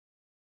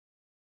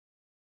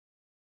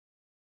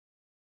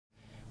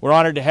We're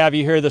honored to have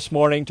you here this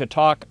morning to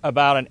talk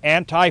about an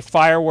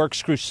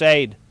anti-fireworks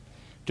crusade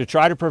to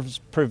try to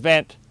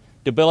prevent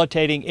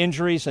debilitating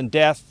injuries and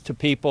death to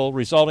people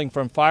resulting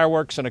from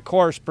fireworks and, of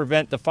course,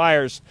 prevent the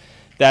fires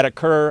that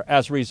occur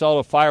as a result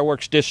of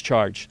fireworks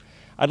discharge.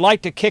 I'd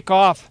like to kick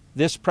off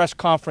this press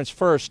conference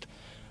first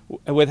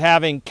with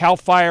having CAL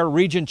FIRE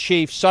Region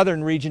Chief,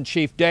 Southern Region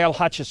Chief Dale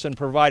Hutchison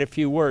provide a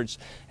few words.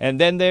 And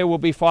then they will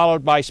be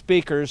followed by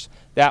speakers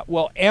that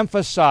will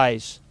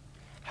emphasize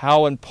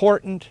how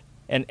important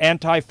an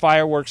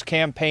anti-fireworks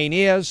campaign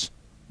is,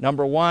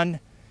 number one,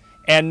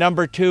 and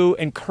number two,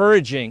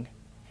 encouraging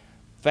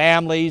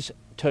families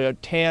to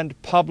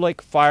attend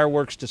public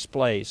fireworks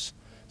displays.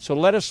 So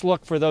let us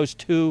look for those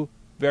two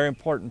very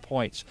important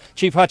points.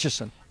 Chief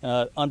Hutchison.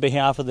 On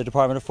behalf of the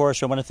Department of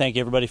Forestry, I want to thank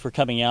everybody for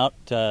coming out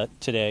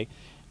today.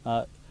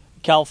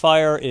 CAL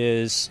FIRE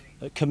is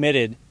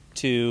committed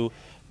to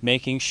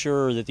making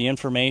sure that the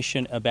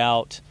information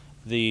about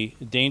the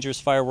dangerous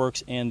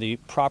fireworks and the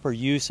proper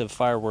use of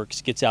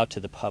fireworks gets out to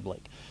the public.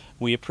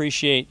 We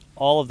appreciate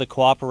all of the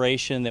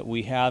cooperation that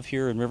we have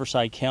here in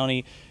Riverside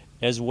County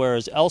as well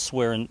as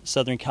elsewhere in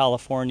Southern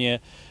California,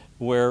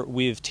 where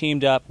we've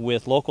teamed up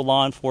with local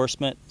law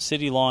enforcement,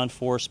 city law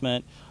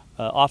enforcement,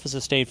 Office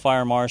of State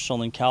Fire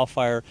Marshal, and CAL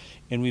FIRE,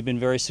 and we've been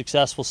very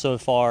successful so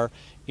far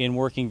in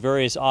working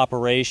various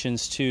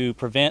operations to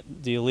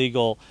prevent the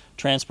illegal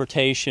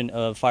transportation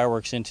of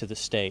fireworks into the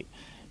state.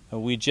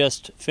 We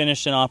just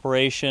finished an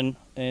operation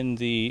in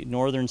the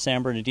northern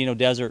San Bernardino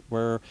Desert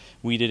where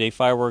we did a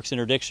fireworks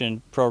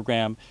interdiction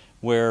program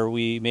where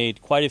we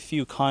made quite a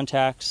few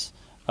contacts,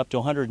 up to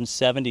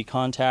 170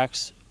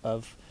 contacts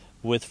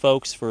with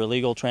folks for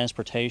illegal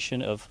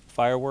transportation of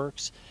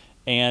fireworks,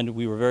 and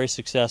we were very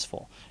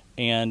successful.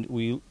 And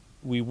we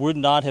would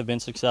not have been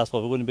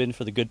successful if it wouldn't have been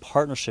for the good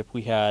partnership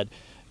we had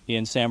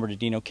in San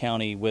Bernardino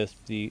County with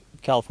the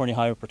California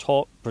Highway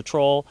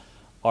Patrol,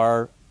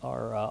 our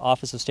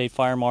Office of State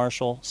Fire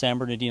Marshal, San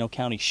Bernardino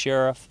County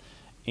Sheriff,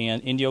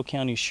 and Indio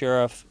County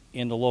Sheriff,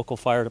 in the local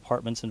fire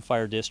departments and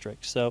fire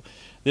districts. So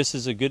this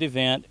is a good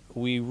event.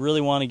 We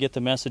really want to get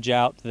the message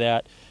out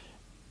that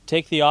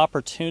take the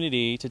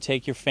opportunity to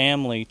take your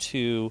family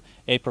to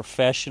a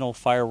professional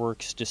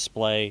fireworks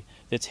display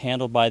that's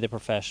handled by the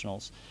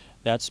professionals.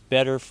 That's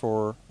better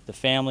for the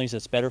families,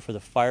 that's better for the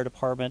fire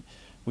department.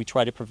 We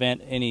try to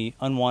prevent any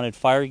unwanted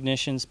fire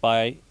ignitions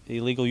by the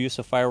illegal use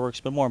of fireworks,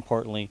 but more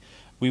importantly,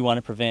 we want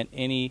to prevent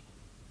any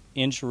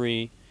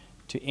injury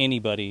to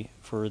anybody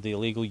for the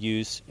illegal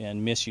use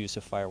and misuse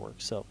of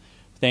fireworks. So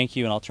thank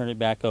you, and I'll turn it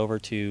back over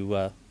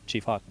to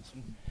Chief Hawkins.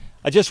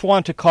 I just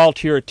want to call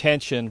to your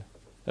attention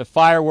that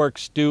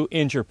fireworks do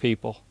injure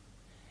people.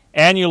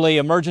 Annually,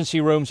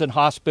 emergency rooms and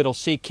hospitals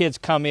see kids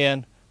come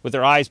in with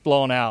their eyes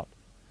blown out,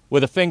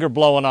 with a finger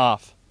blown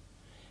off,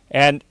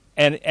 and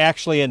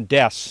actually in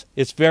deaths.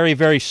 It's very,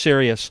 very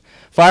serious.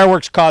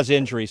 Fireworks cause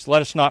injuries.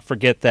 Let us not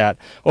forget that.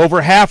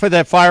 Over half of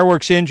the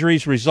fireworks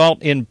injuries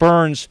result in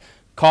burns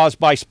caused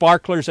by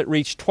sparklers that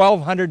reach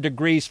 1,200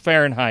 degrees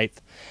Fahrenheit.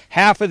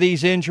 Half of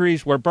these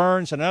injuries were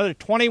burns, and another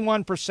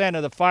 21%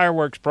 of the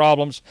fireworks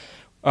problems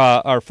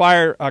or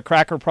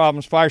firecracker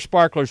problems, fire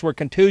sparklers, were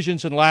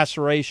contusions and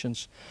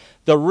lacerations.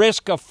 The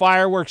risk of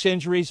fireworks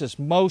injuries is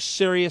most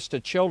serious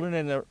to children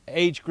in the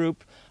age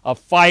group of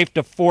 5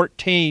 to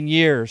 14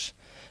 years.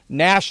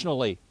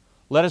 Nationally,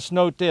 let us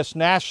note this,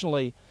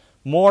 nationally,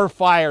 more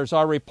fires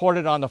are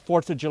reported on the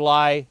 4th of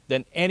July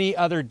than any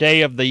other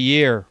day of the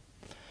year.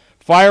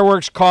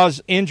 Fireworks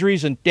cause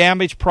injuries and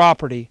damage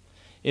property.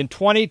 In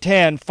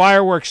 2010,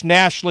 fireworks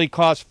nationally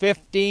caused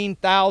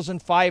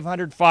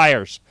 15,500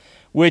 fires,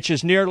 which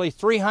is nearly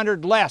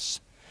 300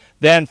 less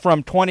than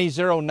from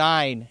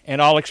 2009,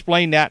 and I'll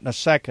explain that in a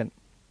second.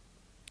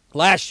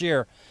 Last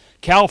year,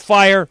 CAL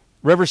FIRE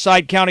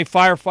Riverside County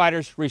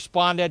firefighters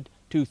responded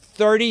to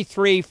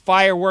 33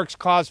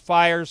 fireworks-caused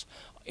fires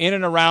in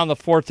and around the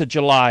 4th of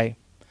July.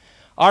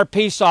 Our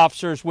peace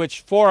officers, which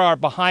 4 are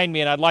behind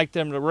me, and I'd like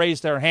them to raise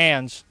their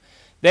hands,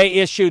 they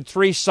issued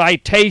 3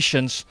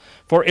 citations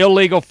for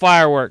illegal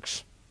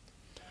fireworks.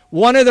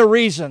 One of the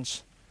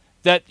reasons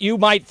that you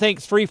might think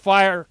 3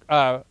 fire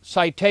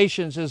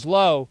citations is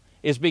low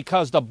is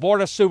because the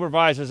Board of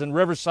Supervisors in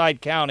Riverside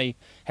County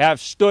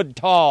have stood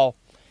tall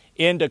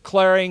in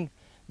declaring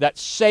that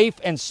safe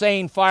and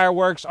sane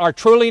fireworks are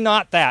truly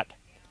not that.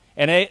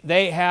 And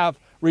they have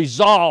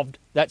resolved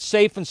that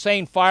safe and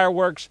sane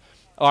fireworks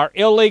are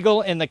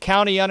illegal in the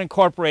county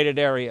unincorporated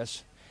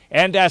areas.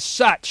 And as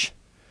such,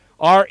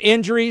 our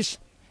injuries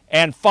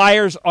and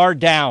fires are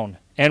down,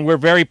 and we're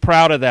very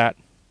proud of that.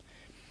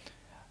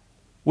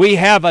 We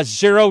have a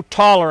zero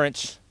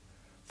tolerance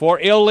for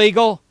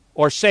illegal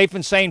or safe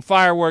and sane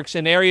fireworks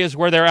in areas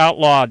where they're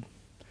outlawed.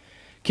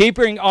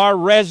 Keeping our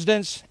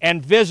residents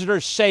and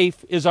visitors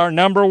safe is our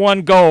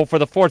 #1 goal for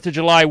the 4th of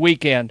July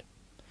weekend.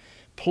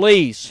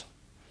 Please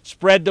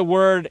spread the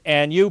word,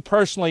 and you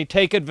personally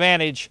take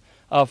advantage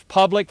of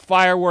public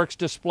fireworks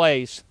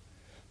displays.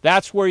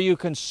 That's where you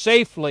can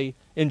safely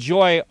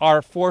enjoy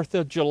our 4th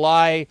of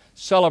July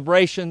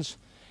celebrations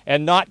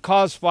and not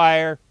cause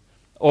fire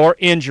or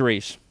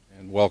injuries.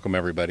 And welcome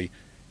everybody.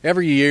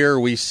 Every year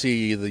we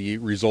see the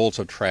results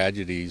of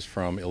tragedies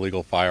from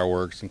illegal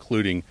fireworks,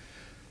 including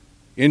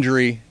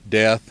injury,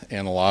 death,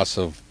 and loss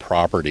of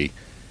property.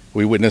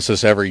 We witness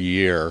this every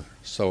year,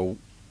 so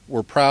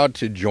we're proud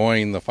to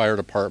join the fire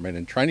department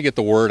in trying to get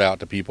the word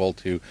out to people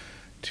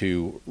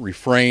to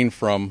refrain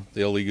from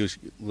the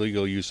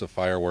illegal use of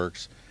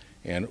fireworks.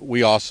 And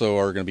we also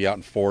are going to be out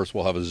in force.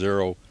 We'll have a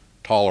zero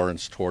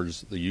tolerance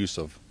towards the use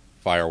of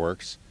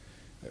fireworks,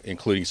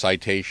 including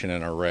citation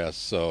and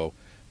arrest. So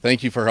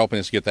thank you for helping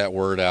us get that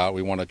word out.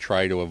 We want to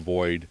try to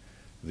avoid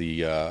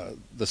the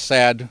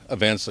sad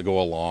events that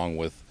go along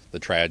with the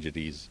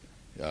tragedies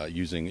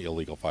using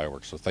illegal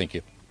fireworks. So thank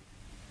you.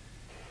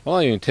 Well,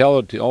 I can tell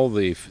it to all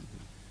the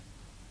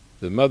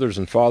mothers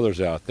and fathers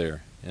out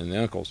there and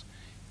the uncles.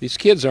 These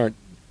kids aren't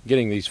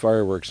getting these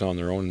fireworks on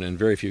their own in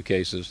very few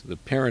cases. The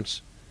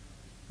parents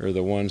are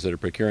the ones that are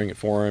procuring it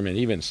for them and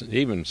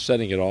even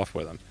setting it off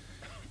with them.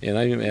 And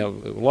a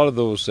lot of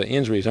those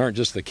injuries aren't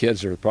just the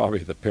kids, they're probably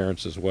the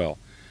parents as well.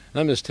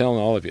 And I'm just telling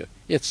all of you,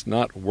 it's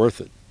not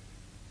worth it.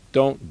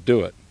 Don't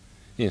do it.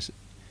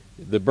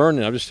 The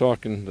Burn, I'm just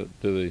talking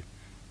to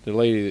the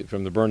lady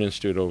from the Burn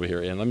Institute over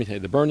here, and let me tell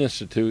you, the Burn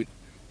Institute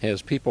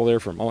has people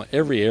there from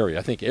every area.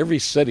 I think every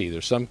city,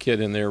 there's some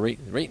kid in there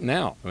right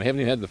now. We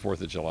haven't even had the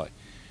 4th of July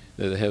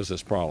that has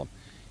this problem.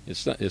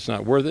 It's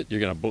not worth it.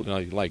 You're going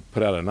to like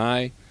put out an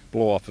eye,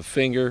 blow off a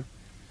finger,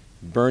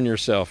 burn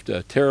yourself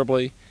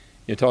terribly.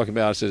 You're talking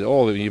about, it says,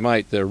 oh, you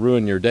might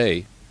ruin your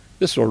day.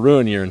 This will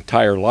ruin your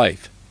entire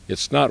life.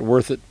 It's not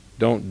worth it.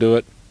 Don't do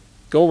it.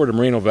 Go over to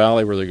Moreno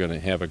Valley where they're going to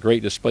have a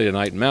great display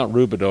tonight, Mount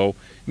Rubidoux,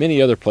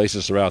 many other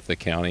places throughout the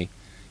county.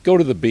 Go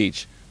to the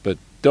beach, but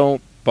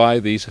don't buy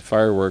these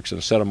fireworks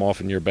and set them off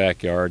in your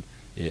backyard.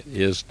 It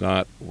is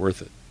not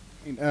worth it.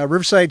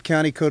 Riverside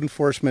County Code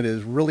Enforcement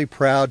is really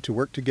proud to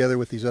work together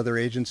with these other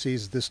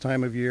agencies this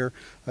time of year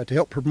to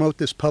help promote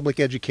this public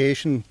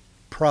education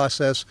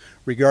process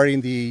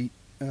regarding the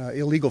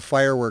illegal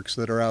fireworks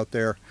that are out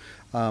there.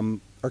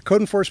 Our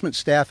code enforcement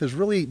staff is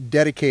really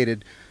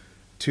dedicated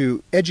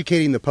to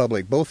educating the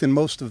public, both in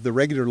most of the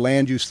regular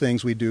land use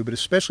things we do, but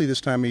especially this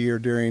time of year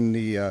during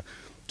the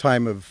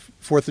time of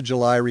 4th of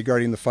July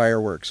regarding the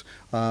fireworks.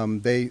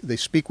 They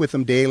speak with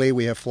them daily.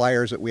 We have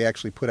flyers that we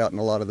actually put out in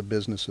a lot of the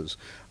businesses.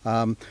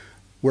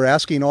 We're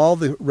asking all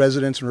the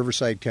residents in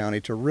Riverside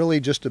County to really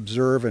just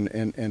observe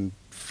and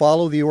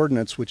follow the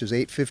ordinance, which is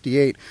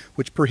 858,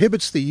 which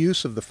prohibits the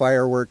use of the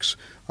fireworks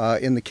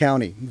in the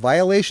county.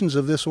 Violations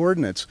of this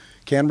ordinance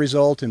can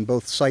result in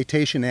both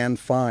citation and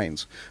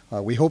fines.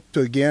 We hope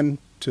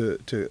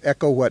to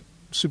echo what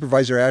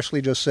Supervisor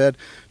Ashley just said,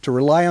 to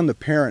rely on the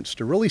parents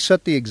to really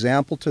set the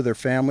example to their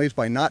families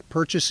by not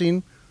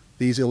purchasing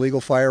these illegal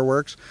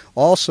fireworks.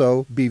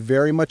 Also, be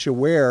very much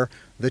aware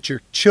that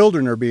your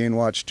children are being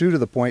watched too, to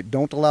the point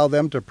don't allow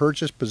them to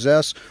purchase,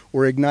 possess,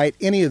 or ignite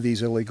any of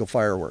these illegal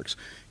fireworks.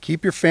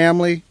 Keep your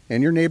family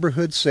and your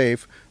neighborhood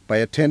safe by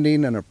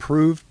attending an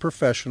approved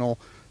professional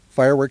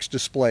fireworks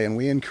display. And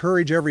we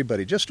encourage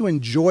everybody just to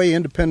enjoy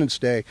Independence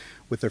Day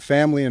with their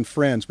family and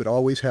friends, but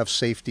always have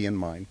safety in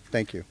mind.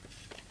 Thank you.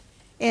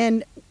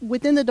 And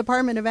within the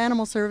Department of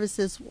Animal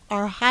Services,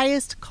 our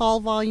highest call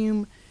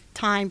volume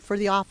time for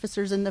the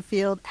officers in the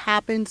field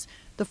happens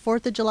the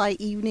 4th of July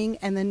evening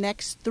and the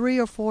next 3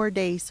 or 4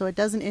 days. So it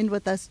doesn't end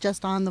with us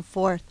just on the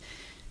 4th.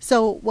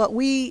 So what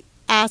we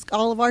ask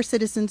all of our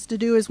citizens to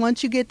do is,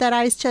 once you get that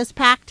ice chest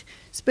packed,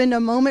 spend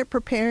a moment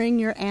preparing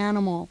your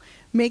animal.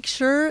 Make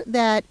sure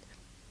that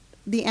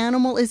the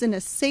animal is in a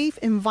safe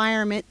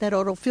environment, that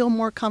it'll feel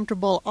more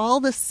comfortable.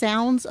 All the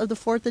sounds of the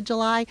 4th of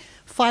July,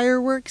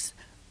 fireworks,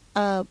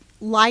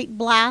 light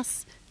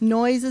blasts,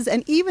 noises,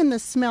 and even the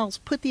smells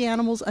put the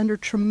animals under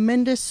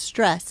tremendous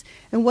stress.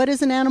 And what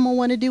does an animal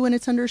want to do when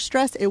it's under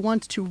stress? It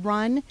wants to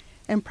run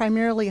and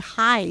primarily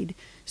hide.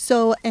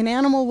 So an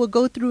animal will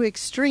go through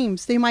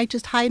extremes. They might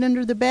just hide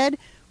under the bed.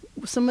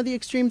 Some of the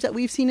extremes that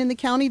we've seen in the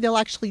county, they'll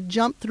actually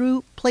jump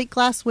through plate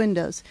glass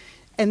windows.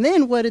 And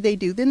then what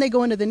do? Then they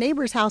go into the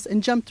neighbor's house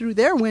and jump through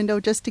their window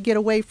just to get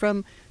away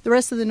from the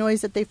rest of the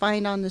noise that they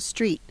find on the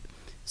street.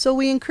 So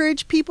we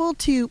encourage people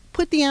to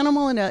put the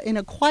animal in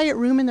a quiet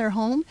room in their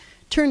home,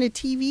 turn the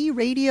TV,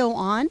 radio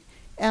on,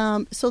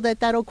 so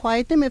that'll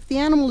quiet them. If the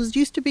animal is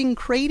used to being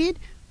crated,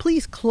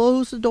 please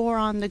close the door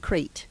on the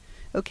crate.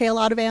 Okay, a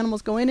lot of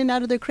animals go in and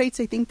out of their crates.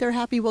 They think they're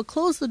happy. Well,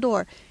 close the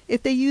door.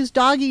 If they use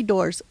doggy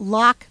doors,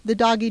 lock the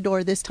doggy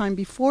door this time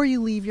before you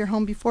leave your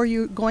home, before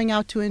you're going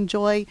out to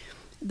enjoy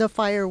the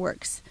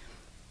fireworks.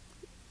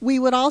 We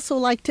would also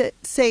like to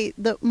say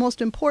the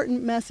most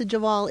important message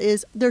of all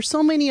is there's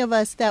so many of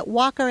us that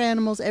walk our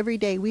animals every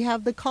day. We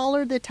have the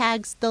collar, the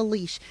tags, the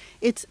leash.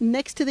 It's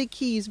next to the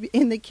keys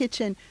in the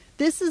kitchen.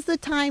 This is the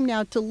time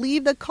now to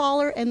leave the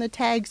collar and the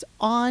tags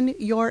on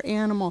your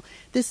animal.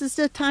 This is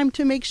the time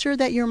to make sure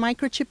that your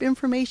microchip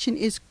information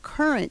is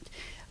current.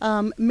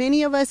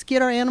 Many of us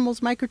get our animals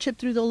microchipped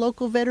through the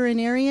local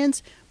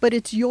veterinarians, but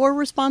it's your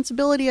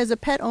responsibility as a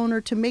pet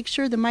owner to make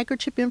sure the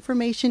microchip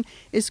information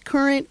is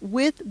current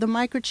with the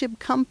microchip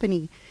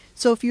company.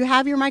 So if you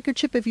have your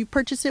microchip, if you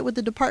purchase it with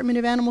the Department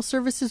of Animal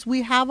Services,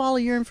 we have all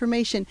of your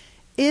information.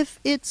 if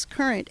it's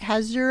current,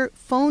 has your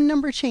phone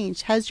number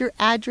changed? Has your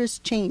address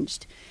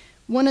changed?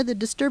 One of the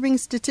disturbing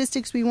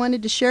statistics we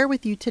wanted to share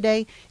with you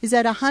today is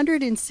that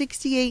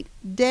 168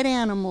 dead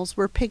animals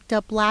were picked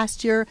up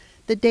last year,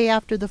 the day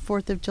after the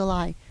 4th of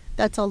July.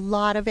 That's a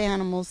lot of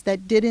animals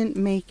that didn't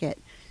make it.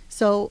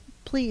 So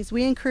please,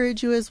 we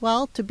encourage you as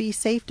well to be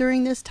safe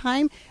during this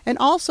time. And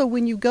also,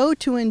 when you go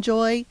to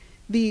enjoy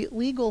the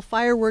legal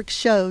fireworks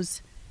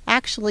shows,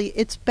 actually,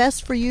 it's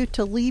best for you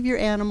to leave your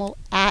animal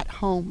at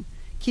home.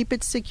 Keep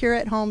it secure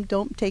at home.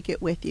 Don't take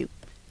it with you.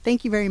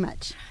 Thank you very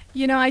much.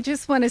 You know, I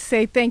just want to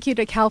say thank you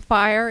to CAL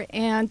FIRE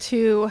and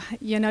to,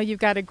 you've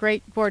got a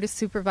great board of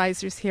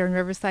supervisors here in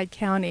Riverside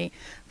County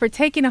for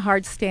taking a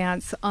hard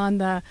stance on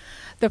the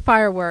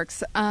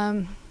fireworks.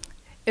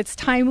 It's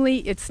timely,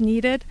 it's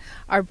needed.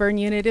 Our burn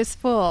unit is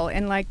full.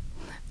 And like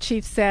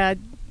Chief said,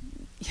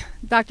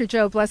 Dr.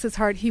 Joe, bless his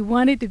heart, he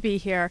wanted to be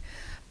here,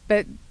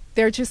 but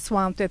they're just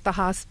swamped at the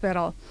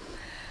hospital.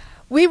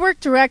 We work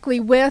directly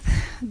with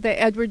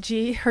the Edward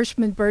G.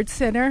 Hirschman Bird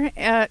Center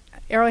at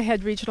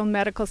Arrowhead Regional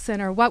Medical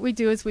Center. What we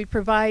do is we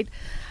provide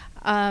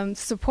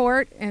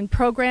support and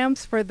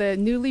programs for the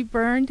newly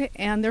burned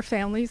and their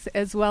families,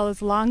 as well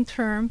as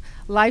long-term,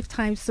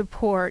 lifetime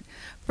support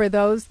for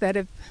those that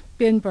have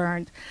been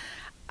burned.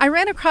 I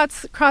ran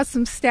across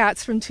some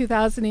stats from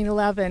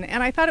 2011,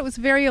 and I thought it was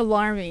very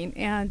alarming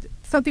and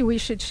something we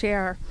should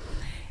share.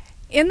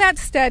 In that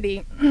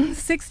study,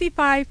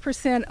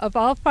 65% of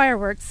all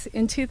fireworks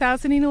in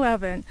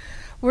 2011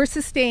 were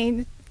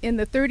sustained in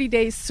the 30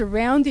 days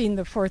surrounding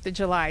the 4th of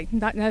July,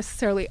 not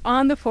necessarily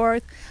on the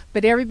 4th,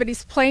 but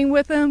everybody's playing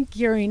with them,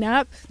 gearing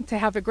up to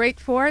have a great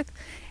 4th,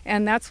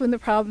 and that's when the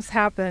problems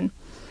happen.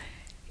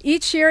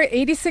 Each year,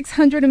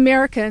 8,600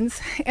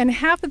 Americans, and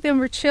half of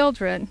them are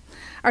children,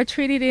 are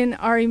treated in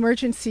our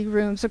emergency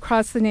rooms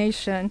across the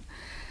nation.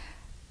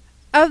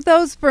 Of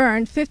those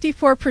burned,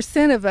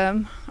 54% of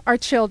them are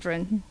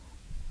children,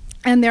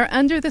 and they're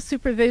under the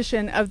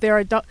supervision of their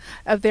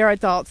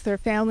adults, their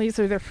families,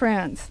 or their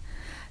friends.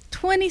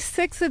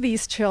 26 of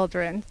these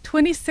children,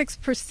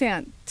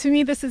 26%, to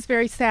me this is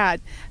very sad,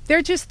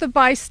 they're just the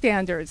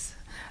bystanders,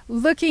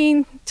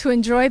 looking to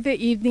enjoy the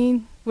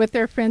evening with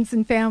their friends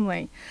and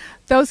family.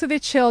 Those are the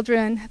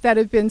children that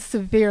have been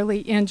severely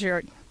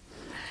injured.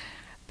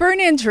 Burn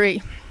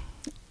injury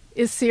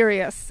is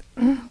serious.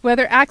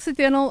 Whether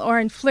accidental or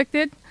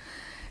inflicted,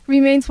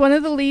 remains one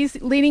of the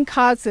leading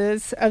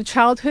causes of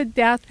childhood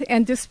death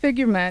and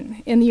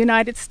disfigurement in the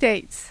United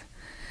States.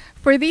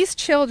 For these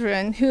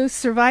children who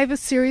survive a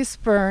serious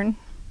burn,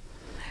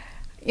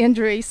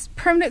 injuries,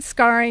 permanent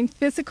scarring,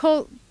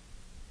 physical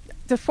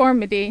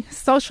deformity,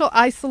 social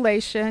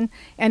isolation,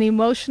 and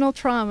emotional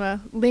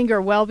trauma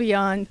linger well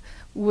beyond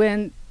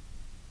when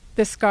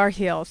the scar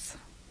heals.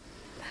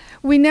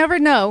 We never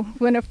know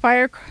when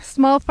a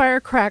small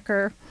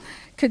firecracker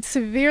could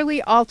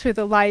severely alter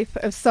the life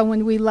of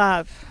someone we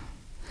love.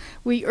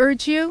 We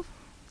urge you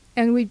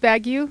and we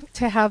beg you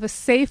to have a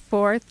safe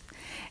 4th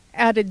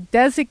at a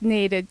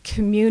designated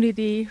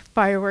community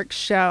fireworks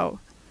show.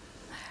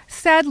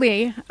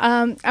 Sadly,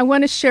 I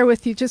want to share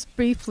with you just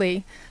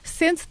briefly,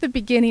 since the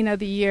beginning of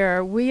the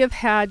year, we have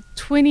had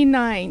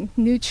 29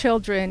 new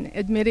children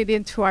admitted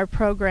into our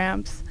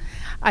programs.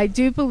 I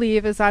do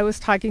believe, as I was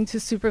talking to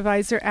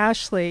Supervisor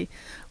Ashley,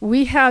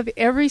 we have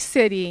every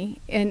city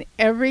in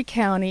every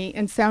county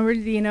in San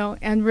Bernardino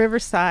and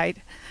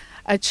Riverside,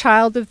 a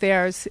child of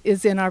theirs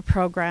is in our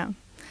program.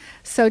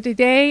 So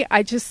today,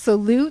 I just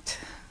salute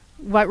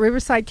what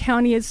Riverside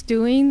County is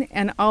doing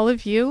and all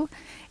of you,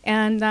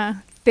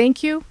 and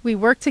thank you. We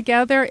work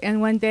together,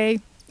 and one day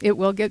it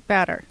will get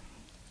better.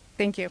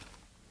 Thank you.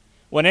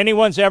 When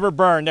anyone's ever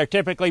burned, they're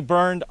typically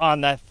burned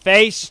on the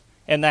face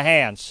and the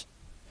hands.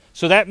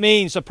 So that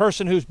means a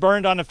person who's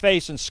burned on the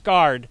face and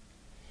scarred,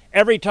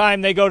 every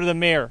time they go to the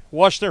mirror,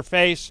 wash their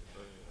face,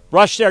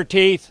 brush their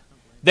teeth,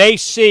 they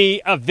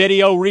see a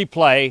video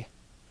replay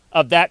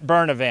of that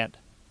burn event.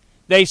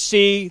 They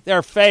see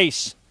their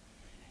face.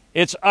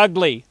 It's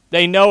ugly.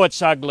 They know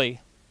it's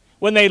ugly.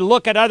 When they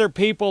look at other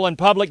people in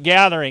public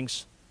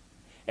gatherings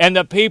and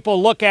the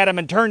people look at them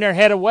and turn their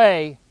head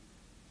away,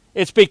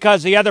 it's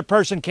because the other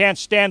person can't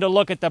stand to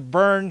look at the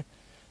burn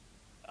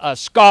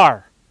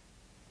scar.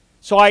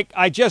 So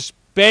I just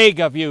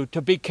beg of you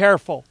to be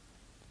careful.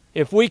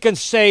 If we can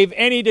save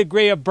any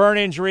degree of burn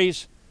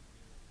injuries,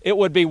 it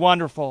would be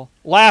wonderful.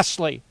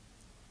 Lastly,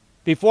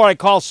 before I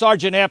call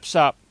Sergeant Epps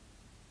up,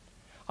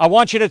 I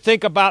want you to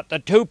think about the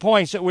 2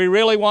 points that we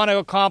really want to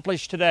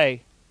accomplish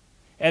today,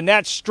 and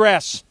that's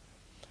stress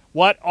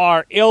what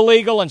are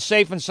illegal and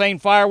safe and sane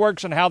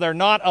fireworks and how they're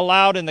not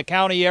allowed in the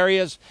county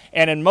areas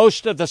and in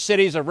most of the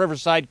cities of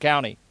Riverside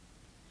County.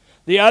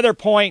 The other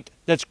point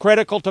that's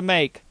critical to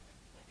make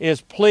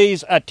is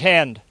please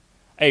attend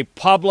a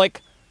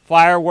public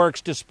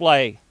fireworks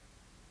display.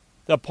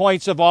 The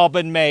points have all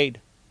been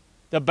made.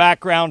 The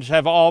backgrounds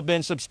have all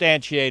been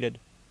substantiated.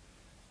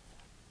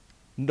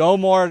 No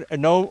more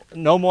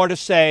to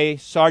say.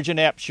 Sergeant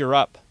Epps, you're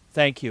up.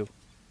 Thank you.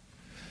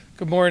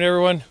 Good morning,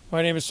 everyone.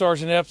 My name is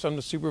Sergeant Epps. I'm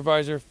the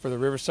supervisor for the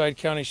Riverside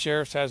County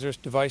Sheriff's Hazardous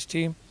Device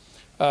Team.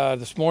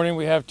 This morning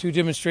we have 2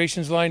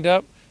 demonstrations lined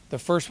up. The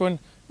first one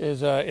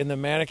is in the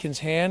mannequin's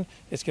hand.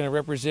 It's going to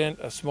represent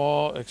a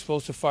small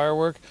explosive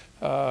firework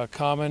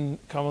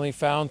commonly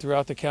found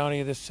throughout the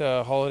county this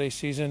holiday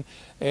season,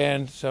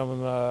 and some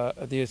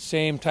the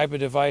same type of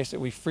device that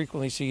we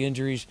frequently see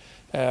injuries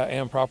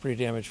and property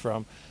damage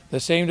from. The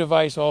same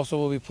device also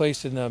will be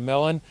placed in the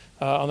melon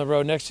on the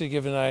road next to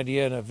give an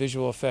idea and a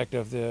visual effect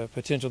of the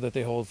potential that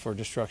they hold for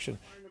destruction.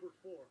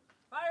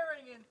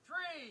 Firing in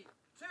 3,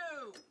 2,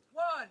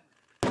 1.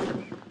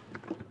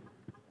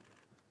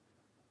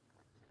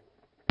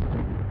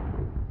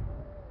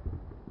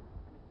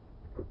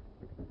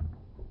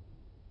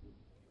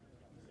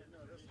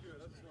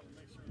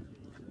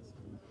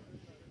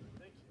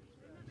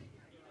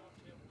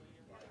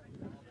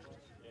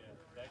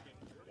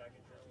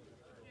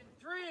 In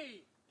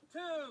 3, 2,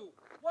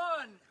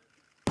 1.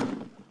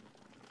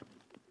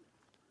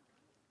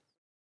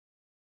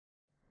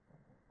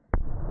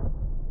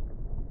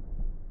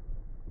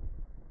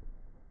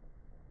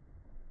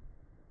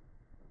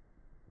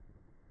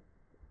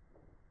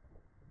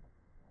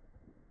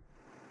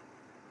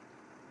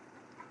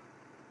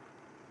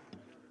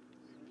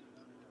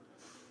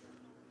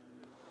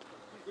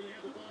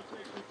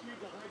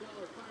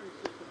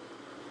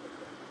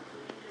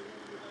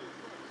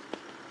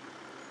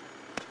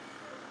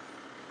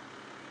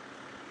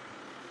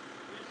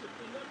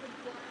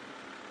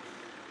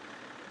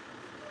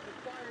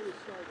 The fire was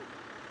started.